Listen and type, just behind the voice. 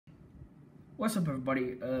What's up,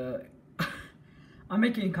 everybody? I'm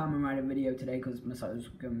making a Kamen Rider video today because my site was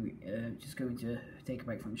just going to take a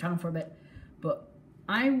break from the channel for a bit. But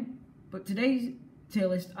today's tier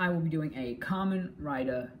list, I will be doing a Kamen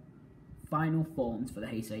Rider final forms for the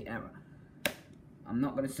Heisei era. I'm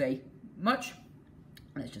not going to say much.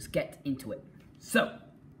 Let's just get into it. So,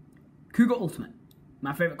 Cougar Ultimate.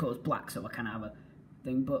 My favourite colour is black, so I kind of have a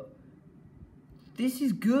thing, but this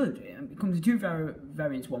is good. It comes in two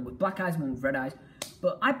variants, one with black eyes, one with red eyes.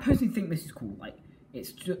 But I personally think this is cool. Like,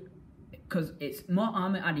 it's just because it's more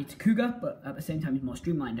armor added to Cougar, but at the same time he's more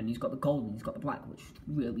streamlined, and he's got the gold and he's got the black, which is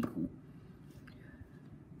really cool.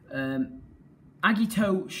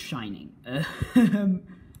 Agito Shining.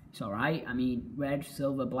 It's alright. I mean, red,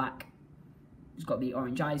 silver, black. He's got the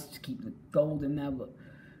orange eyes to keep the gold in there, but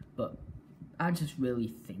I just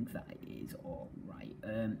really think that it is alright.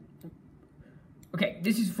 Okay,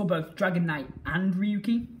 this is for both Dragon Knight and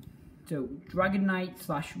Ryuki. So, Dragon Knight /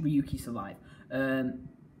 Ryuki Survive.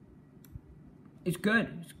 It's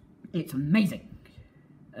good. It's amazing.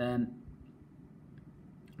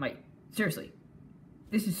 Like, seriously.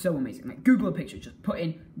 This is so amazing. Like, Google a picture. Just put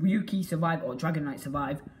in Ryuki Survive or Dragon Knight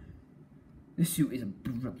Survive. This suit is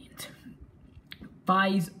brilliant.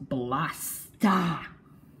 Vice Blaster.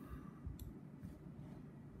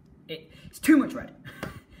 It's too much red.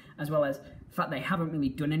 As well as the fact they haven't really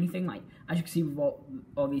done anything. Like, as you can see with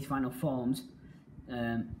all these final forms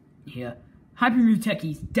here. Hyper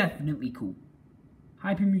Muteki is definitely cool.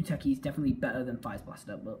 Hyper Muteki is definitely better than Vice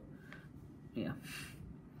Blaster, but yeah.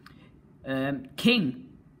 King.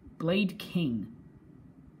 Blade King.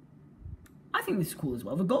 I think this is cool as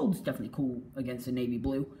well. The gold's definitely cool against the navy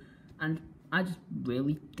blue. And I just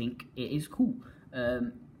really think it is cool.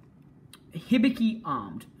 Hibiki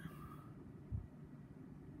Armed.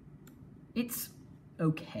 It's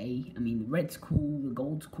okay. I mean, the red's cool, the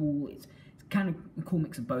gold's cool. It's kind of a cool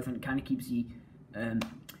mix of both, and it kind of keeps the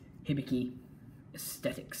Hibiki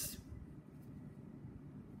aesthetics.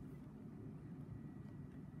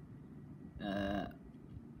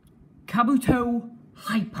 Kabuto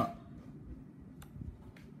Hyper.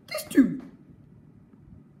 This dude,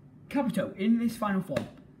 Kabuto, in this final form,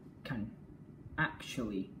 can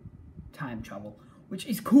actually time travel, which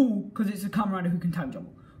is cool because it's a Kamen Rider who can time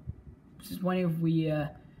travel. This is when if we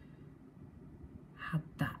had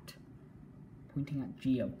that. Pointing at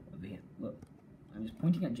Geo over here. Look, I'm just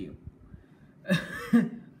pointing at Geo.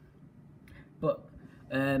 But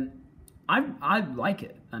I like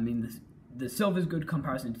it. I mean, the silver's good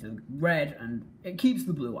comparison to the red, and it keeps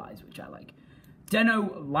the blue eyes, which I like.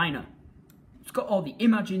 Deno Liner. It's got all the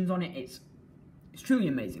Imagines on it. It's truly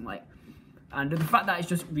amazing. Like, and the fact that it's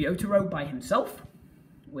just Ryotaro by himself,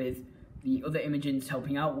 with the other Imagines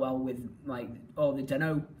helping out, well, with like all the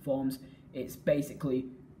Deno forms, it's basically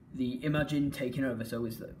the Imagine taking over. So,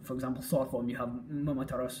 for example, sword form, you have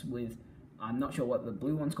Momotaros with, I'm not sure what the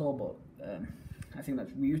blue one's called, but I think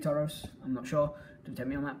that's Ryutaros. I'm not sure. Don't take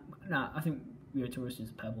me on that. Nah, I think Ryutaros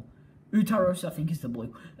is purple. Utaros, I think, is the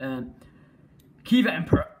blue. Kiva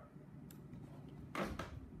Emperor.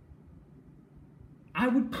 I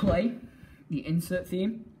would play the insert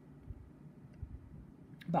theme,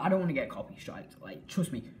 but I don't want to get copy striked. Like,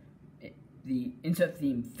 trust me, the insert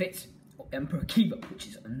theme fits Emperor Kiva, which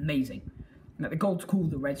is amazing. Like, the gold's cool,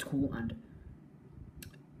 the red's cool, and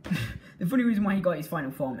the funny reason why he got his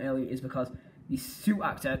final form earlier is because the suit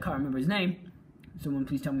actor, I can't remember his name, someone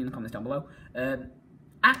please tell me in the comments down below,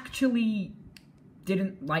 actually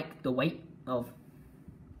didn't like the weight of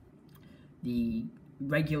the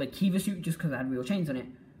regular Kiva suit just because it had real chains on it.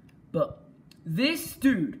 But this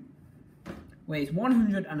dude weighs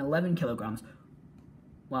 111 kilograms,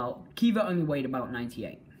 while Kiva only weighed about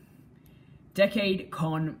 98. Decade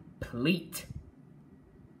complete.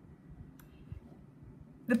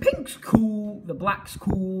 The pink's cool, the black's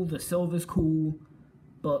cool, the silver's cool,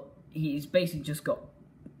 but he's basically just got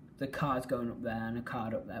the cards going up there and a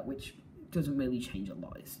card up there, which doesn't really change a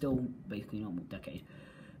lot. It's still basically normal Decade.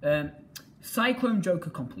 Cyclone Joker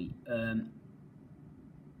complete.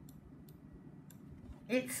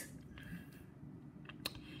 It's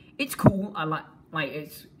cool. I like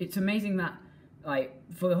it's amazing that, like,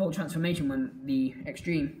 for the whole transformation, when the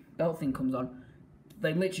extreme belt thing comes on,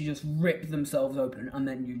 they literally just rip themselves open, and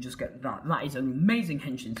then you just get that. That is an amazing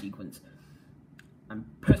henshin sequence, and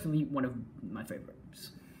personally one of my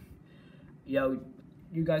favorites. Yo,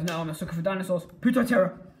 you guys know I'm a sucker for dinosaurs. Puto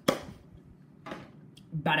Terra,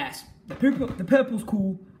 badass. The purple's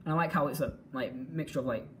cool, and I like how it's a like mixture of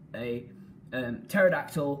like a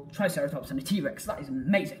pterodactyl, triceratops, and a T-Rex. That is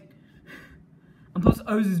amazing. And plus,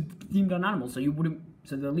 Oz is themed on animals, so you wouldn't.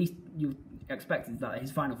 So the least expect is that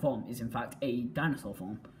his final form is in fact a dinosaur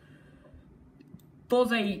form.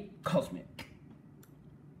 Heisei Cosmic.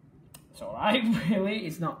 It's alright, really.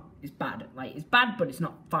 It's not. It's bad. Like, it's bad, but it's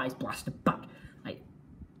not Fires Blaster bad. Like,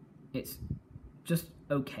 it's just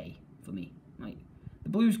okay for me. Like, the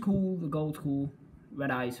blue's cool, the gold's cool,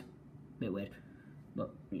 red eyes, a bit weird,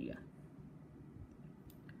 but yeah.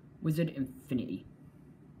 Wizard Infinity.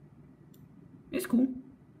 It's cool.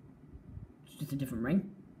 It's just a different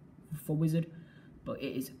ring for Wizard, but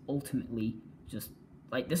it is ultimately just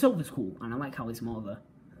like the silver's cool, and I like how it's more of a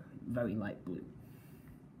very light blue.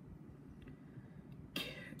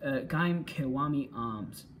 Gaim Kiwami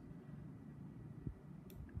Arms.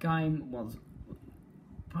 Gaim was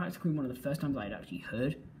practically one of the first times I'd actually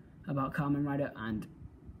heard about Kamen Rider, and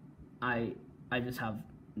I just have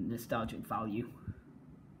nostalgic value.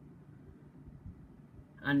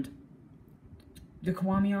 And the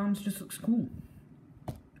Kiwami Arms just looks cool.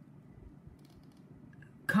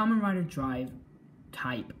 Kamen Rider Drive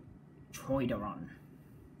Type Troideron.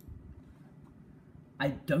 I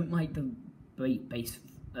don't like the base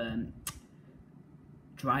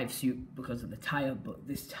drive suit because of the tire, but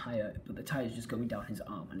the tire is just going down his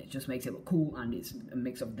arm, and it just makes it look cool. And it's a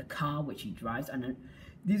mix of the car which he drives, and then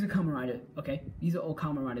these are Kamen Rider. Okay, these are all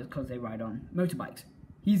Kamen Riders because they ride on motorbikes.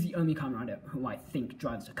 He's the only Kamen Rider who I think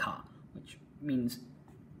drives a car, which means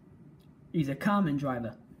he's a Kamen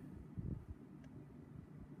driver.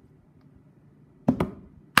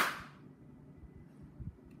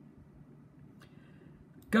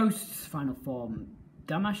 Ghost's final form,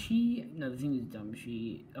 Damashi. No, the thing is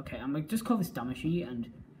Damashi. Okay, I'm gonna just call this Damashi, and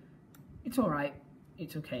it's alright.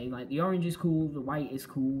 It's okay. Like, the orange is cool, the white is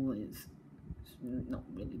cool. It's not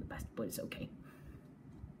really the best, but it's okay.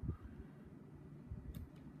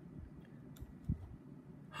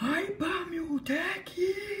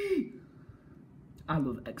 Hypermuteki! I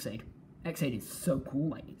love Heisei. Heisei is so cool,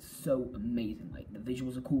 like, it's so amazing, like, the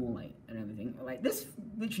visuals are cool, like, and everything. Like, this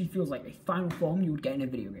literally feels like a final form you would get in a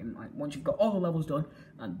video game, like, once you've got all the levels done,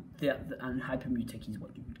 and Hypermuteki is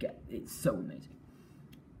what you would get. It's so amazing.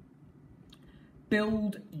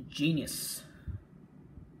 Build Genius.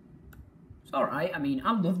 It's alright, I mean,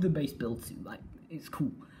 I love the base build suit, like, it's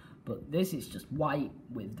cool, but this is just white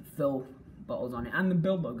with the fill bottles on it, and the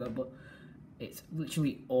build logo, but it's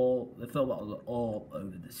literally all, the fill bottles are all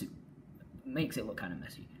over the suit. Makes it look kind of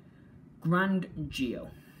messy. Grand Geo.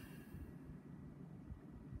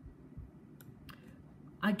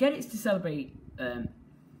 I get it's to celebrate the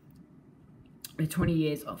 20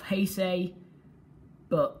 years of Heisei,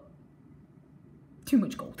 but too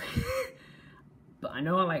much gold. But I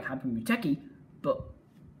know I like Hypermuteki, but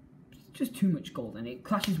it's just too much gold, and it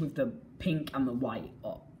clashes with the pink and the white,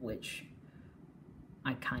 which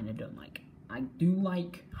I kind of don't like. I do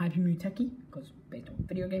like Hypermuteki because based on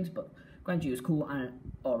video games, but Grand Geo is cool and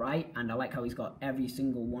alright, and I like how he's got every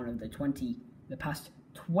single one of the past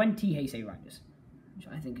 20 Heisei riders, which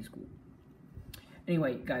I think is cool.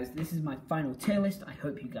 Anyway, guys, this is my final tier list. I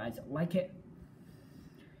hope you guys like it.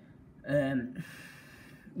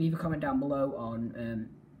 Leave a comment down below on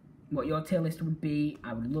what your tier list would be.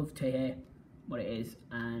 I would love to hear what it is,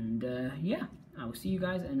 and yeah, I will see you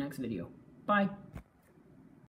guys in the next video. Bye.